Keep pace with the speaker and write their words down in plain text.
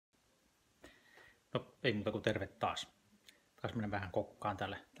No ei muuta kuin terve taas. Taas menen vähän kokkaan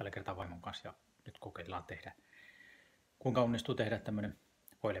tällä kertaa vaimon kanssa ja nyt kokeillaan tehdä. Kuinka onnistuu tehdä tämmönen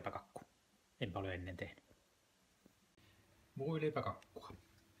voileipäkakku? En paljon ennen tehnyt. Voileipäkakkua.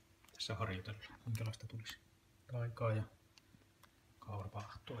 Tässä harjoitellaan, minkälaista tulisi taikaa ja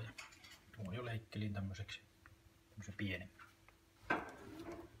kaurapahtoa. Ja tuo jo leikkelin tämmöisen pienen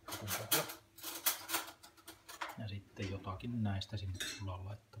kakun pohja. Ja sitten jotakin näistä sinne tullaan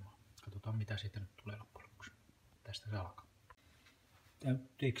laittamaan. Katsotaan mitä siitä nyt tulee loppujen lopuksi. Tästä se alkaa.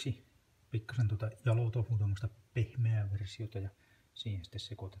 Täytteeksi pikkasen jaloutofua, tuommoista pehmeää versiota ja siihen sitten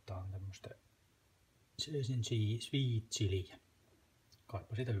sekoitetaan tämmöistä sweet chiliä.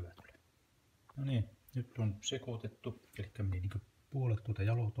 Kaipa siitä hyvä tulee. No niin, nyt on sekoitettu, eli meni niin puolet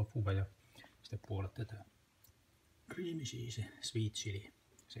jaloutofua ja sitten puolet tätä creamy cheese sweet chili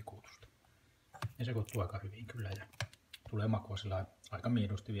sekoitusta. Ne sekoittuu aika hyvin kyllä ja tulee makua sillä aika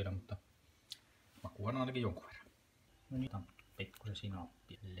miedosti vielä, mutta makua on ainakin jonkun verran. No niin, pikkusen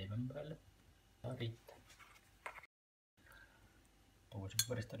sinappia leivän päälle. Tämä riittää. Toisen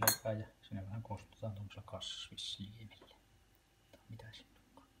väristä leipää ja sinne vähän kostutaan tuollaisella kasvissienillä. Mitä siinä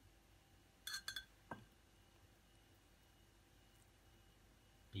onkaan?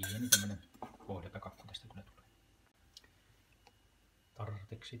 Pieni tämmönen voileipäkakku tästä kyllä tulee.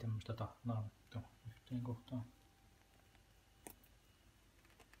 Tarteeksi tämmöistä tahnaa yhteen kohtaan.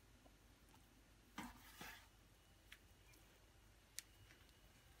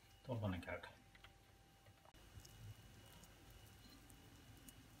 Tollanen käykää.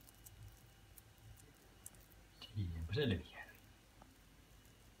 Siihenpä se leviää.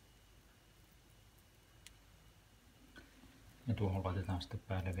 Ja tuohon laitetaan sitten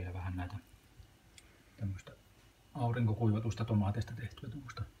päälle vielä vähän näitä tämmöistä aurinkokuivatusta tomaateista tehtyä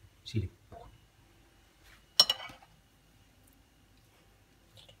tuommoista silppua.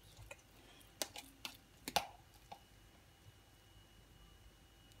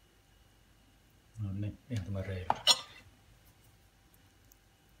 No niin, ihan tämä reilusti.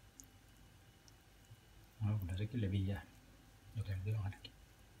 No kyllä sekin leviää jotenkin ainakin.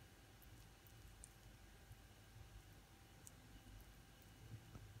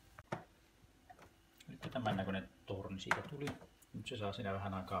 Nyt tämän näköinen torni siitä tuli. Nyt se saa siinä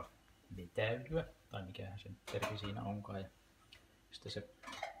vähän aikaa vetäytyä, tai mikähän sen termi siinä onkaan. Ja sitten se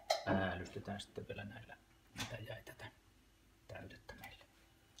päällystetään sitten vielä näillä, mitä jäi tätä täytettä meille.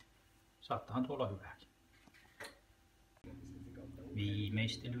 Saattahan tuolla hyvääkin.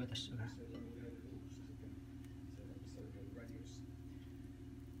 Viimeistelyä tässä vähän.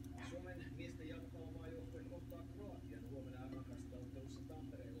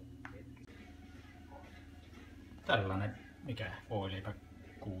 Tällainen, mikä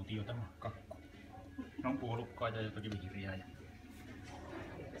voileipäkuutio tämä kakku. On puolukkaa ja jotakin vihreää ja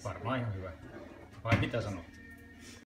varmaan ihan hyvä. Vai mitä sanot?